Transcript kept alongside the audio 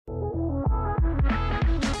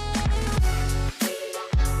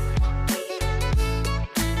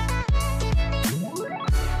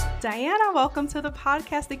Diana, welcome to the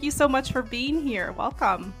podcast. Thank you so much for being here.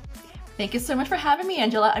 Welcome. Thank you so much for having me,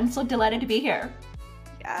 Angela. I'm so delighted to be here.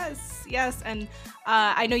 Yes. And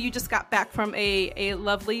I know you just got back from a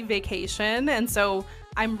lovely vacation. And so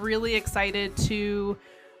I'm really excited to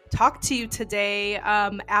talk to you today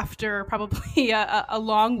after probably a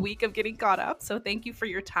long week of getting caught up. So thank you for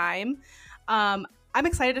your time. I'm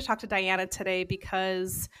excited to talk to Diana today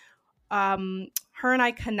because her and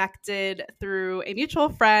I connected through a mutual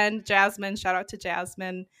friend, Jasmine. Shout out to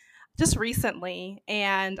Jasmine, just recently.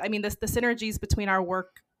 And I mean, the synergies between our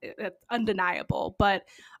work, it's undeniable. But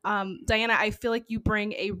Diana, I feel like you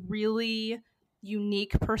bring a really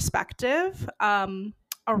unique perspective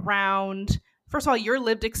around, first of all, your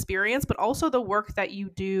lived experience, but also the work that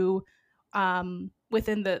you do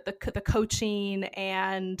within the coaching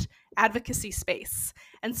and advocacy space.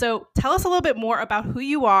 And so tell us a little bit more about who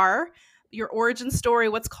you are, your origin story,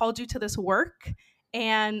 what's called you to this work,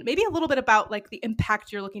 and maybe a little bit about like the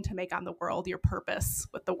impact you're looking to make on the world, your purpose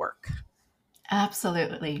with the work.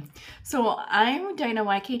 Absolutely. So I'm Diana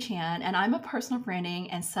YK Chan, and I'm a personal branding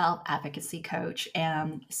and self-advocacy coach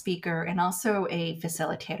and speaker, and also a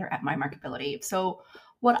facilitator at My Marketability. So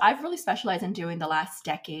what I've really specialized in doing the last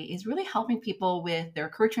decade is really helping people with their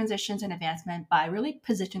career transitions and advancement by really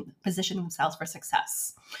positioning themselves for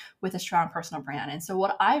success with a strong personal brand. And so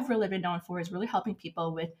what I've really been known for is really helping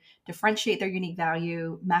people with differentiate their unique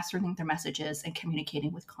value, mastering their messages, and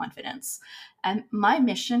communicating with confidence. And my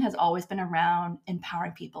mission has always been around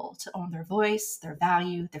empowering people to own their voice, their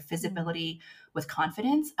value, their visibility with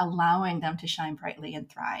confidence, allowing them to shine brightly and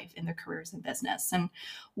thrive in their careers and business. And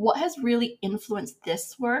what has really influenced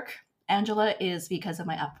this work, Angela, is because of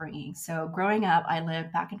my upbringing. So growing up, I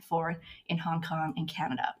lived back and forth in Hong Kong and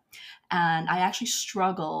Canada. And I actually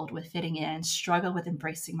struggled with fitting in, struggled with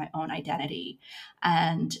embracing my own identity.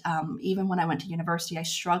 And even when I went to university, I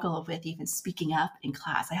struggled with even speaking up in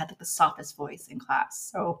class. I had like the softest voice in class.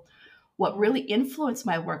 So what really influenced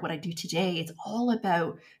my work, what I do today, it's all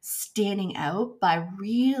about standing out by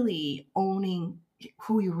really owning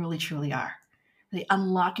who you really truly are, really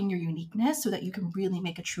unlocking your uniqueness so that you can really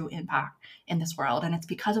make a true impact in this world. And it's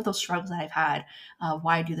because of those struggles that I've had,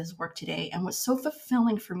 why I do this work today. And what's so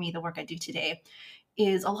fulfilling for me, the work I do today,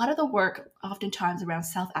 is a lot of the work oftentimes around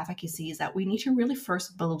self-advocacy is that we need to really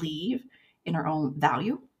first believe in our own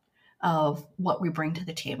value of what we bring to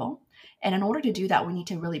the table. And in order to do that, we need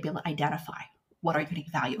to really be able to identify what our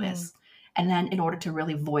unique value is. And then in order to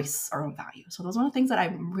really voice our own value. So those are the things that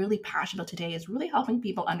I'm really passionate about today, is really helping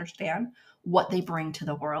people understand what they bring to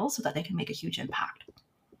the world so that they can make a huge impact.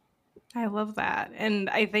 I love that. And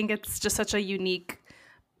I think it's just such a unique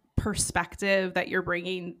perspective that you're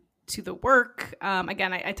bringing to the work.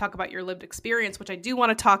 Again, I talk about your lived experience, which I do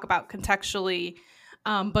want to talk about contextually,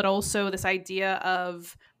 but also this idea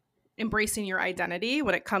of embracing your identity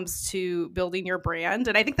when it comes to building your brand.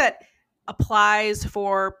 And I think that applies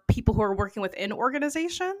for people who are working within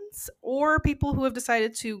organizations or people who have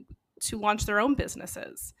decided to launch their own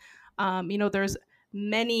businesses. There's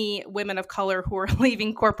many women of color who are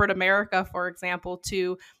leaving corporate America, for example,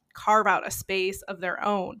 to carve out a space of their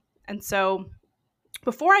own. And so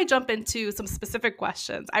before I jump into some specific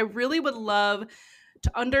questions, I really would love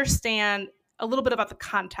to understand a little bit about the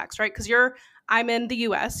context, right? Because I'm in the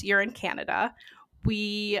US, you're in Canada.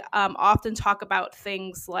 We often talk about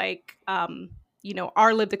things like,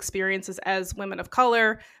 our lived experiences as women of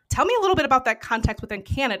color. Tell me a little bit about that context within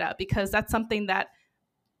Canada, because that's something that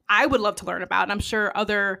I would love to learn about. And I'm sure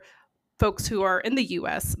other folks who are in the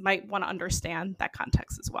US might want to understand that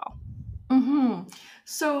context as well. Mm-hmm.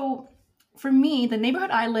 So for me, the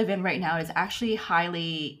neighborhood I live in right now is actually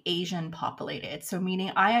highly Asian populated. So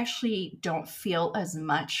meaning I actually don't feel as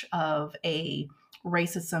much of a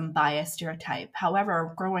racism bias stereotype.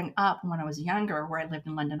 However, growing up when I was younger, where I lived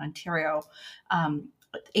in London, Ontario,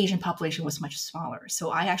 Asian population was much smaller. So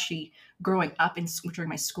I actually, growing up during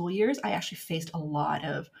my school years, I actually faced a lot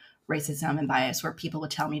of racism and bias where people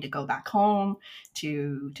would tell me to go back home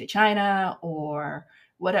to China or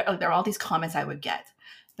whatever. There are all these comments I would get.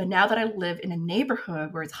 But now that I live in a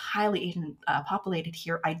neighborhood where it's highly Asian populated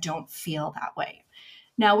here, I don't feel that way.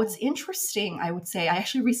 Now, what's interesting, I would say, I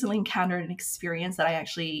actually recently encountered an experience that I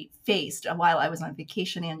actually faced while I was on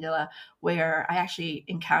vacation, Angela, where I actually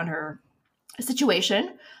encountered a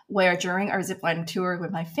situation where during our ziplining tour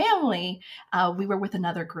with my family, we were with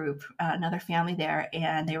another group, another family there,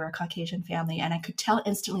 and they were a Caucasian family. And I could tell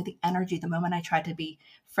instantly the energy the moment I tried to be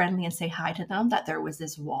friendly and say hi to them, that there was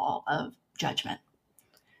this wall of judgment.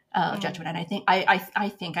 judgment. And I think I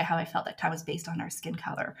think how I felt that time was based on our skin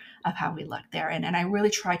color of how we looked there. And I really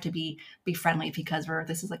tried to be friendly because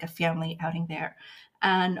this is like a family outing there.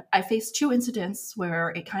 And I faced two incidents where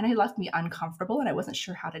it kind of left me uncomfortable and I wasn't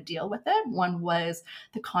sure how to deal with it. One was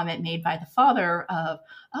the comment made by the father of,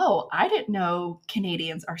 "Oh, I didn't know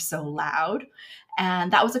Canadians are so loud."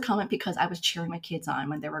 And that was a comment because I was cheering my kids on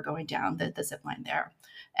when they were going down the zip line there.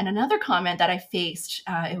 And another comment that I faced,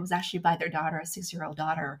 it was actually by their daughter, a 6-year-old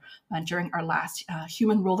daughter, during our last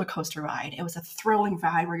human roller coaster ride. It was a thrilling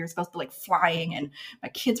ride where you're supposed to like flying, and my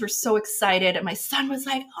kids were so excited. And my son was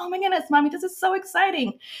like, "Oh my goodness, mommy, this is so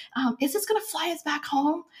exciting. Is this going to fly us back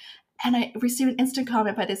home?" And I received an instant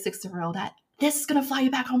comment by this 6-year-old that this is going to fly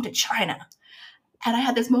you back home to China. And I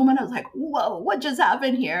had this moment, I was like, whoa, what just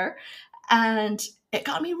happened here? And it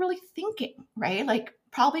got me really thinking, right? Like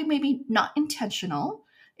probably maybe not intentional.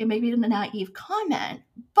 It may be a naive comment,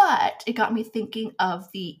 but it got me thinking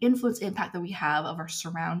of the influence impact that we have of our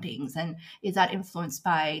surroundings. And is that influenced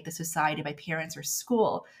by the society, by parents or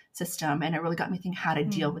school system? And it really got me thinking how to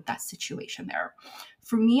deal with that situation there.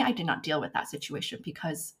 For me, I did not deal with that situation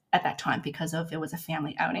because at that time, because of it was a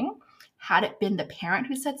family outing. Had it been the parent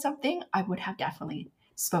who said something, I would have definitely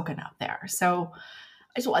spoken up there. So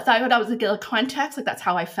I thought that was a good context. Like that's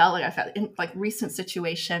how I felt. Like I felt in like recent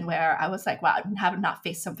situation where I was like, wow, I have not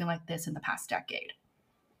faced something like this in the past decade.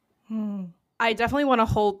 I definitely want to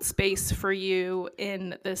hold space for you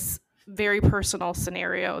in this very personal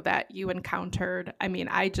scenario that you encountered. I mean,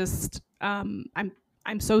 I just,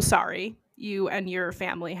 I'm so sorry you and your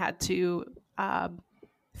family had to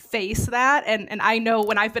face that. And I know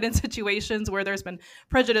when I've been in situations where there's been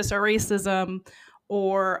prejudice or racism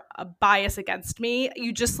or a bias against me,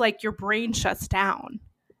 you just like your brain shuts down.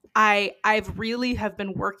 I've really have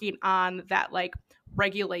been working on that like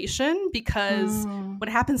regulation because what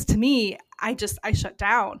happens to me, I shut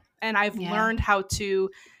down, and I've learned how to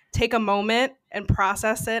take a moment and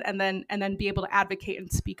process it and then be able to advocate and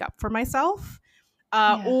speak up for myself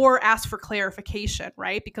or ask for clarification,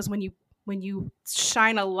 right? Because when you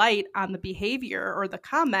shine a light on the behavior or the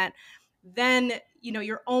comment, then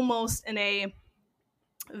you're almost in a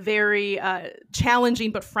very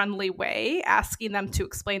challenging but friendly way, asking them to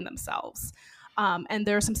explain themselves. And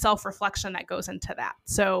there's some self-reflection that goes into that.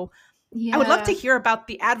 So I would love to hear about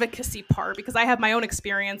the advocacy part because I have my own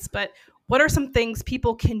experience, but what are some things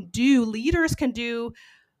people can do, leaders can do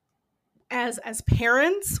as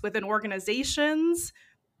parents within organizations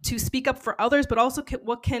to speak up for others, but also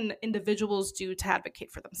what can individuals do to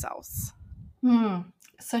advocate for themselves?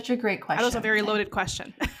 Such a great question. That was a very loaded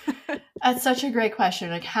question. That's such a great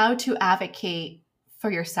question. Like how to advocate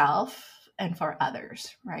for yourself and for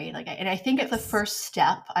others, right? Like, and I think the first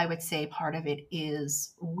step, I would say part of it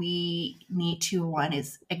is we need to, one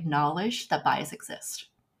is acknowledge that bias exists.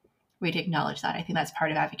 We need to acknowledge that. I think that's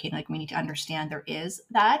part of advocating. Like we need to understand there is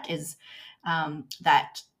that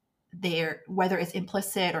there, whether it's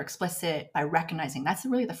implicit or explicit, by recognizing, that's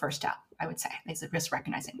really the first step, I would say, is risk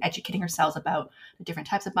recognizing, educating ourselves about the different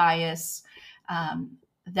types of bias.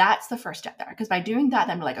 That's the first step there. Because by doing that,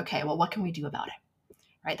 then we're like, okay, well, what can we do about it?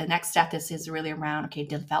 Right. The next step is really around, okay,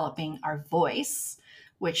 developing our voice,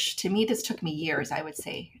 which to me, this took me years, I would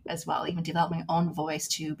say as well, even developing my own voice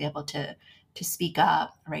to be able to speak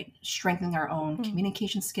up, right? Strengthening our own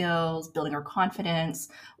communication skills, building our confidence,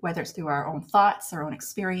 whether it's through our own thoughts, our own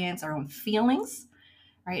experience, our own feelings,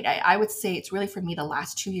 right? I would say it's really for me the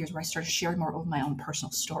last 2 years where I started sharing more of my own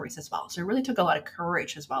personal stories as well. So it really took a lot of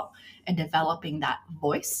courage as well in developing that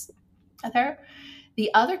voice there.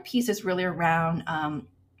 The other piece is really around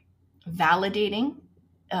validating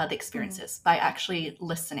the experiences by actually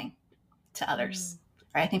listening to others.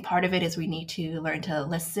 Right? I think part of it is we need to learn to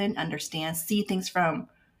listen, understand, see things from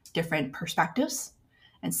different perspectives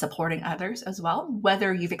and supporting others as well,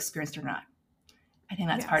 whether you've experienced or not. I think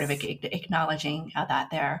that's part of it, acknowledging that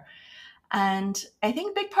there. And I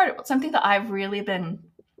think a big part of something that I've really been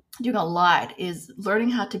doing a lot is learning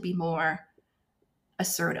how to be more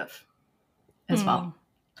assertive as well.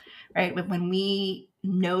 Right? When we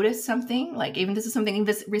notice something, like even this is something in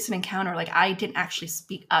this recent encounter, like I didn't actually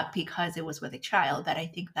speak up because it was with a child, that I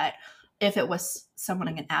think that if it was someone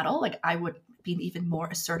like an adult, like I would be even more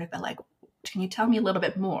assertive and like, can you tell me a little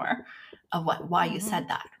bit more of why you said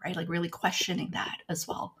that, right? Like really questioning that as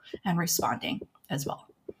well and responding as well,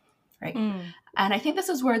 right? And I think this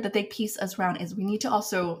is where the big piece as around is we need to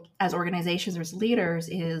also, as organizations or as leaders,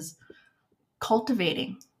 is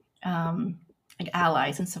cultivating like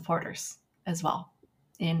allies and supporters as well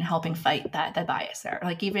in helping fight that bias there.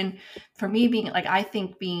 Like even for me being like, I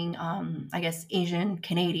think being, I guess, Asian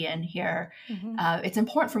Canadian here, it's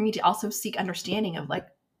important for me to also seek understanding of like,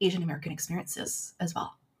 Asian American experiences as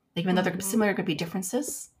well. Like, even though they're Mm-hmm. similar, there could be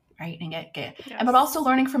differences, right? And but also Yes.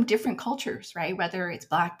 learning from different cultures, right? Whether it's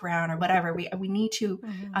Black, brown, or whatever, we need to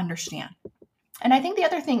Mm-hmm. understand. And I think the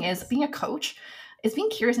other thing is, being a coach is being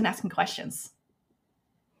curious and asking questions,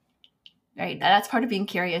 right? That's part of being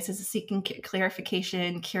curious, is seeking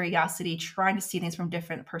clarification, curiosity, trying to see things from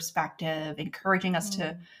different perspective, encouraging us to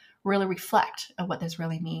Mm. really reflect on what this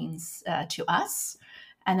really means to us,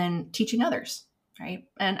 and then teaching others, right?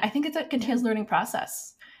 And I think it's a Yeah. continuous learning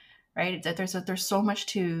process, right? That there's so much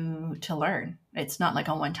to learn. It's not like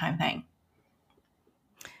a one-time thing.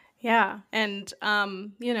 Yeah. And,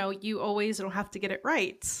 you always don't have to get it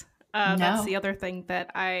right. That's the No. other thing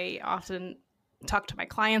that I often talk to my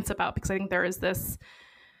clients about, because I think there is this,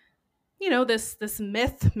 this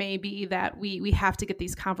myth maybe that we have to get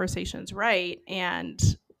these conversations right. And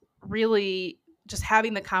really just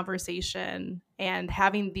having the conversation and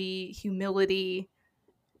having the humility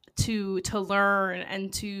to learn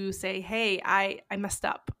and to say, hey, I messed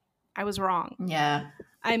up. I was wrong. Yeah.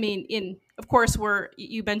 I mean, in of course,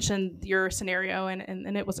 you mentioned your scenario,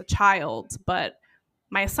 and it was a child, but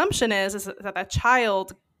my assumption is that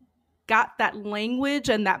child got that language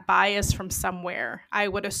and that bias from somewhere. I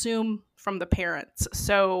would assume from the parents.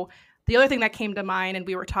 So the other thing that came to mind, and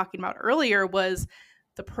we were talking about earlier, was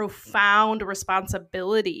the profound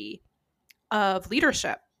responsibility of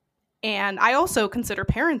leadership. And I also consider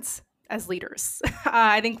parents as leaders.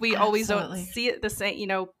 I think we always don't Absolutely. see it the same,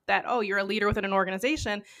 that, oh, you're a leader within an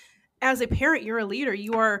organization. As a parent, you're a leader.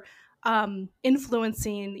 You are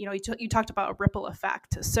influencing, you talked about a ripple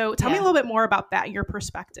effect. So tell me a Yeah. little bit more about that, your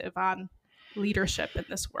perspective on leadership in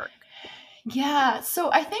this work. Yeah,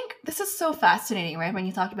 so I think this is so fascinating, right? When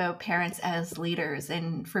you talk about parents as leaders,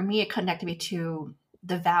 and for me, it connected me to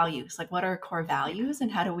the values. Like, what are our core Yeah. values,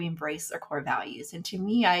 and how do we embrace our core values? And to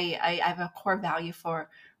me, I have a core value for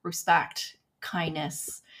respect,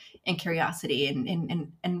 kindness, and curiosity.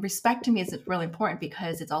 And respect to me is really important,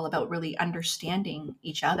 because it's all about really understanding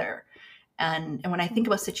each other. And when I think Mm.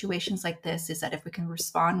 about situations like this, is that if we can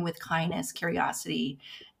respond with kindness, curiosity,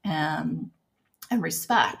 um, and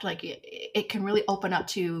respect, like it can really open up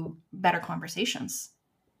to better conversations,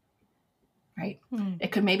 right? Mm.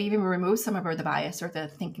 It could maybe even remove some of the bias or the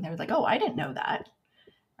thinking. They're like, oh, I didn't know that,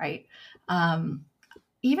 right? um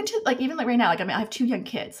even like right now, like, I mean, I have two young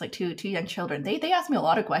kids, like two young children. They ask me a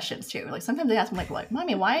lot of questions too. Like, sometimes they ask me, like,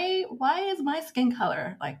 mommy, why is my skin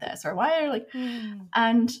color like this, or why are, like, Mm.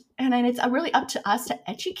 and then it's really up to us to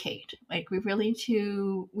educate. Like, we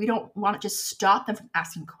don't want to just stop them from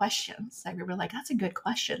asking questions. Like, we were like, that's a good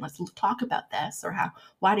question, let's talk about this, or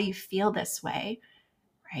why do you feel this way,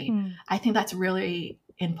 right? Mm. I think that's really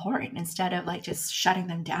important, instead of like just shutting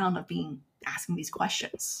them down, of being asking these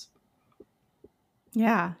questions.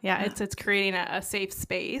 Yeah, yeah, Yeah. it's creating a safe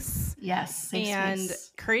space, Yes, safe and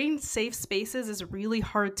space. creating safe spaces is really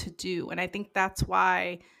hard to do, and I think that's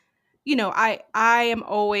why, I am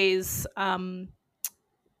always, when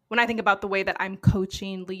I think about the way that I'm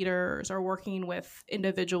coaching leaders or working with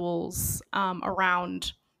individuals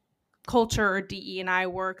around culture or DE&I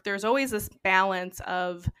work, there's always this balance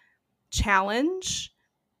of challenge,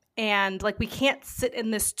 and like we can't sit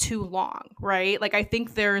in this too long, right? Like I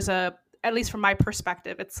think at least from my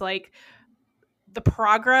perspective, it's like the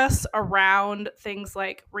progress around things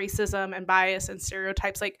like racism and bias and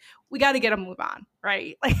stereotypes, like we got to get a move on,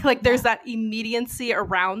 right? Like there's Yeah. that immediacy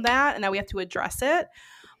around that, and that we have to address it,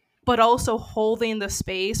 but also holding the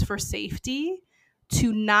space for safety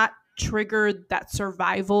to not trigger that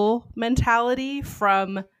survival mentality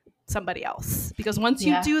from somebody else. Because once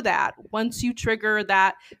you Yeah. do that, once you trigger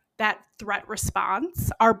that threat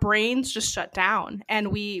response, our brains just shut down,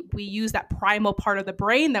 and we use that primal part of the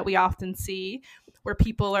brain that we often see, where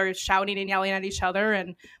people are shouting and yelling at each other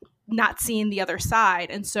and not seeing the other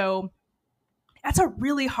side. And so that's a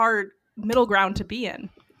really hard middle ground to be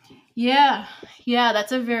in. Yeah, yeah,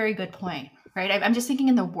 that's a very good point, right? I'm just thinking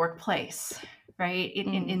in the workplace, right?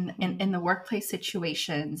 In Mm-hmm. the workplace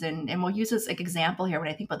situations, and we'll use this like example here when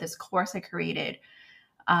I think about this course I created.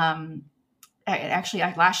 Um, last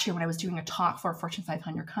year when I was doing a talk for a Fortune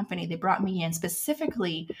 500 company, they brought me in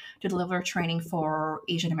specifically to deliver training for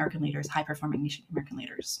Asian American leaders, high performing Asian American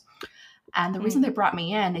leaders. And the reason they Mm. brought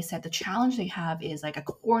me in, they said the challenge they have is like a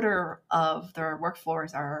quarter of their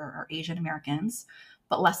workforce are Asian Americans,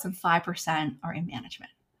 but less than 5% are in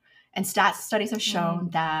management. And studies have shown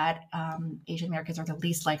Mm. that Asian Americans are the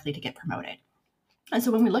least likely to get promoted. And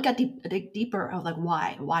so when we look at the deeper of like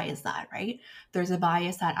why is that, right? There's a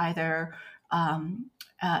bias that either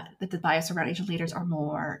that the bias around Asian leaders are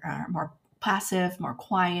more passive, more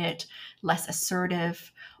quiet, less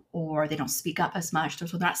assertive, or they don't speak up as much. So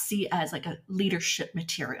they're not seen as like a leadership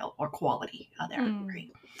material or quality there, Mm.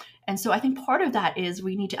 right? And so I think part of that is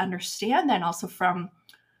we need to understand that also from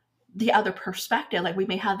the other perspective. Like we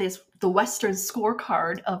may have the Western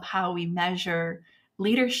scorecard of how we measure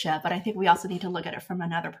leadership, but I think we also need to look at it from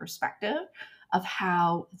another perspective of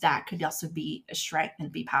how that could also be a strength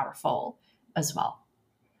and be powerful as well.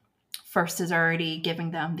 First is already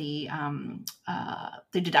giving them the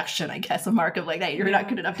deduction, I guess, a mark of like, hey, you're not Yeah.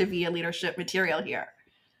 good enough to be a leadership material here,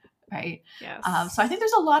 right? So I think Yes.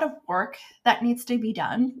 there's a lot of work that needs to be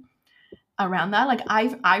done around that. Like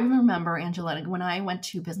I remember, Angela, like when I went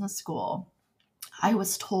to business school, I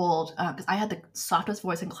was told, because I had the softest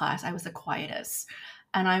voice in class, I was the quietest,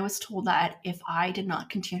 and I was told that if I did not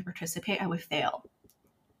continue to participate, I would fail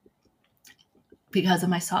because of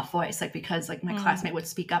my soft voice, like because like my Mm. classmate would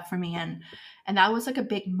speak up for me, and that was like a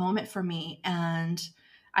big moment for me, and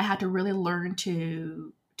I had to really learn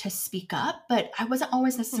to speak up, but I wasn't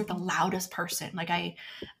always necessarily the Mhm. loudest person. Like I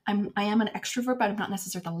am an extrovert, but I'm not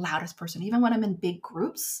necessarily the loudest person. Even when I'm in big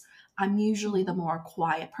groups, I'm usually the Mhm. more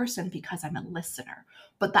quiet person because I'm a listener.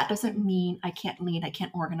 But that doesn't Mhm. mean I can't lead, I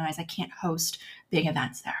can't organize, I can't host big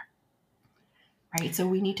events there, right? So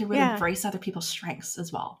we need to really Yeah. embrace other people's strengths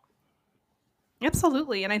as well.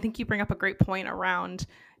 Absolutely. And I think you bring up a great point around,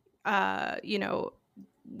 you know,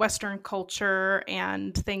 Western culture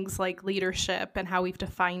and things like leadership and how we've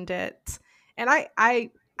defined it. And I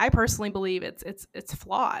personally believe it's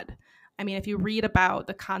flawed. I mean, if you read about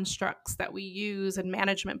the constructs that we use in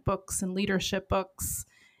management books and leadership books,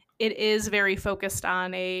 it is very focused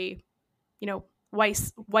on a,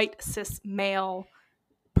 white cis male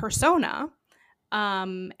persona.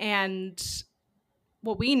 And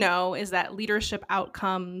what we know is that leadership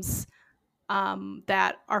outcomes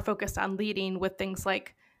that are focused on leading with things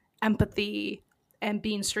like empathy and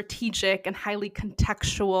being strategic and highly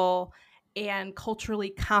contextual and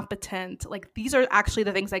culturally competent. Like these are actually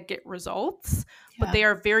the things that get results, but Yeah. they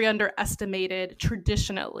are very underestimated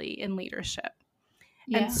traditionally in leadership.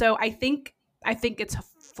 And Yeah. so I think it's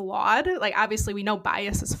flawed. Like obviously we know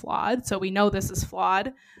bias is flawed, so we know this is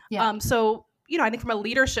flawed. Yeah. So I think from a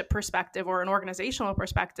leadership perspective or an organizational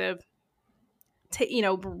perspective,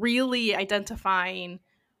 really identifying,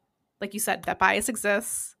 like you said, that bias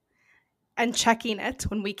exists and checking it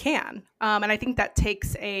when we can. And I think that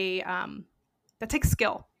takes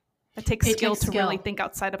skill. That takes It skill takes to really skill. think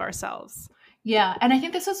outside of ourselves. Yeah. And I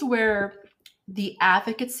think this is where the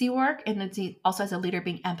advocacy work and also as a leader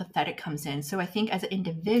being empathetic comes in. So I think as an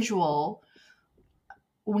individual,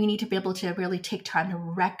 we need to be able to really take time to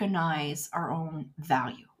recognize our own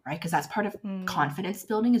value, right? Because that's part of Mm. confidence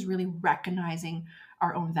building is really recognizing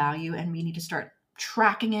our own value. And we need to start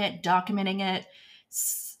tracking it, documenting it,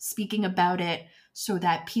 speaking about it so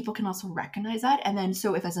that people can also recognize that. And then,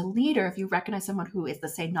 so if as a leader, if you recognize someone who is,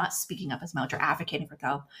 let's say, not speaking up as much or advocating for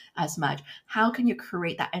them as much, how can you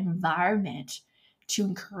create that environment to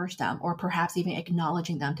encourage them or perhaps even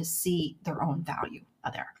acknowledging them to see their own value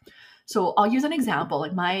there? So I'll use an example.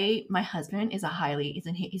 Like my husband is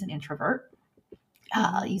he's an introvert.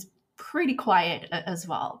 Mm-hmm. He's pretty quiet as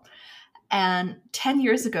well. And 10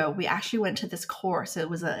 years ago, we actually went to this course. It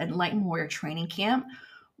was an Enlightened Warrior training camp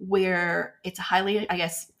where it's highly, I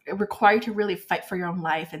guess, required to really fight for your own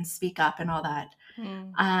life and speak up and all that.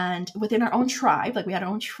 Mm. And within our own tribe, like we had our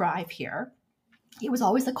own tribe here, he was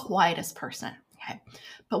always the quietest person. Okay.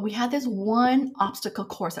 But we had this one obstacle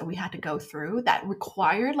course that we had to go through that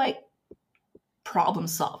required like problem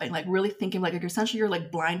solving, like really thinking like you're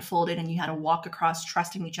like blindfolded and you had to walk across,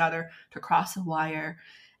 trusting each other to cross a wire.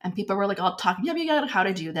 And people were like all talking, yeah, yeah, how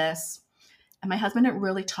to do this. And my husband didn't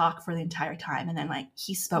really talk for the entire time. And then like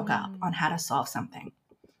he spoke up Mm. on how to solve something.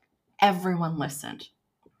 Everyone listened.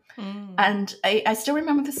 Mm. And I still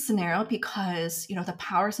remember this scenario because, the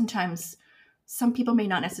power sometimes, some people may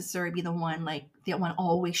not necessarily be the one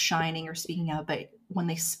always shining or speaking out, but when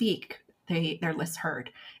they speak, their list heard.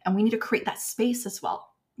 And we need to create that space as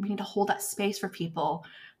well. We need to hold that space for people,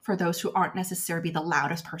 for those who aren't necessarily the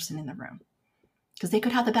loudest person in the room, because they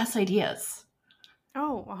could have the best ideas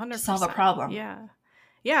Oh, to solve a 100%. problem. Yeah.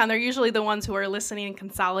 Yeah, and they're usually the ones who are listening and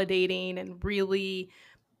consolidating and really,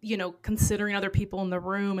 considering other people in the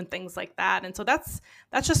room and things like that. And so that's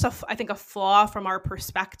just I think a flaw from our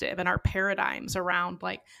perspective and our paradigms around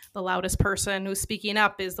like the loudest person who's speaking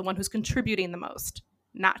up is the one who's contributing the most.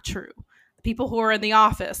 Not true. The people who are in the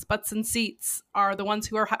office, butts and seats, are the ones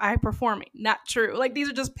who are high performing. Not true. Like these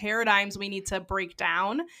are just paradigms we need to break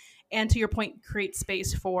down and, to your point, create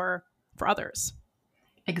space for others.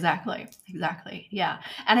 Exactly. Exactly. Yeah.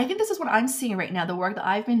 And I think this is what I'm seeing right now. The work that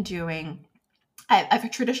I've been doing I've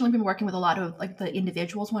traditionally been working with a lot of like the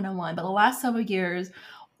individuals one-on-one, but the last several years,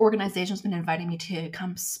 organizations have been inviting me to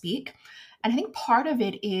come speak. And I think part of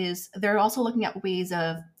it is they're also looking at ways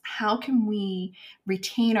of how can we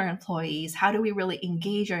retain our employees? How do we really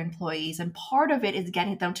engage our employees? And part of it is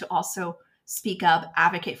getting them to also speak up,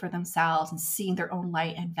 advocate for themselves, and seeing their own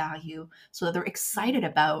light and value so that they're excited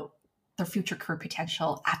about their future career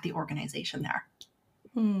potential at the organization there.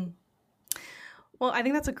 Hmm. Well, I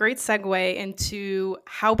think that's a great segue into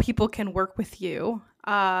how people can work with you.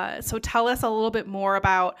 So tell us a little bit more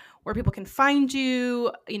about where people can find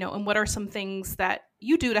you, and what are some things that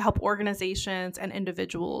you do to help organizations and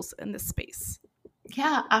individuals in this space?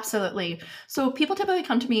 Yeah, absolutely. So people typically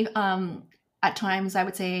come to me at times, I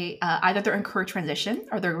would say either they're in career transition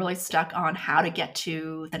or they're really stuck on how to get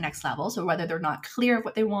to the next level. So whether they're not clear of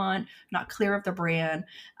what they want, not clear of the brand,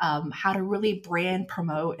 how to really brand,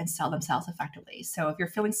 promote, and sell themselves effectively. So if you're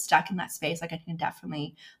feeling stuck in that space, like I can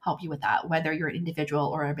definitely help you with that, whether you're an individual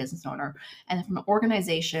or a business owner. And then from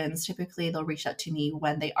organizations, typically they'll reach out to me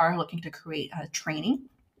when they are looking to create a training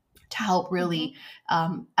to help really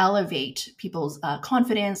elevate people's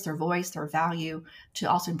confidence, their voice, their value, to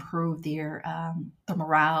also improve their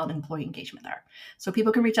morale and employee engagement there. So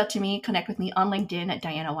people can reach out to me, connect with me on LinkedIn at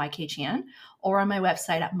Diana YK Chan, or on my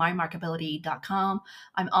website at mymarkability.com.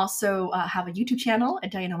 I'm also have a YouTube channel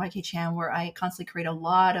at Diana YK Chan where I constantly create a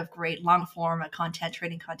lot of great long form content,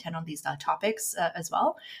 training content on these topics as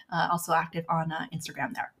well. Also active on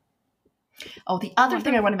Instagram there. Oh, the other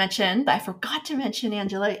thing I want to mention that I forgot to mention,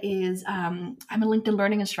 Angela, is I'm a LinkedIn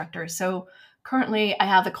learning instructor. So currently I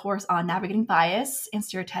have the course on navigating bias and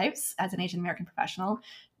stereotypes as an Asian American professional.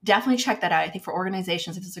 Definitely check that out. I think for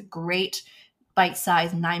organizations, this is a great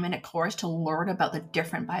bite-sized 9-minute course to learn about the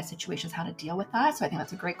different bias situations, how to deal with that. So I think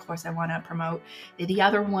that's a great course I want to promote. The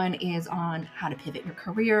other one is on how to pivot your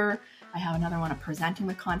career. I have another one on presenting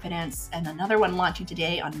with confidence, and another one launching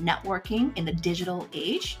today on networking in the digital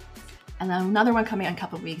age. And then another one coming in a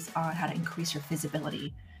couple of weeks on how to increase your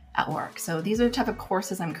visibility at work. So these are the type of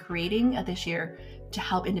courses I'm creating this year to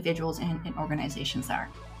help individuals and organizations there.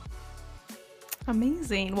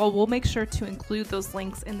 Amazing. Well, we'll make sure to include those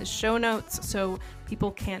links in the show notes so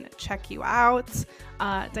people can check you out.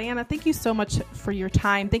 Diana, thank you so much for your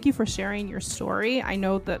time. Thank you for sharing your story. I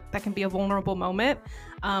know that can be a vulnerable moment.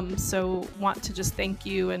 So want to just thank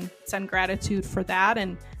you and send gratitude for that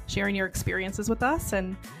and sharing your experiences with us,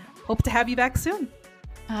 and hope to have you back soon.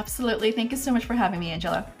 Absolutely. Thank you so much for having me,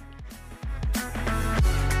 Angela.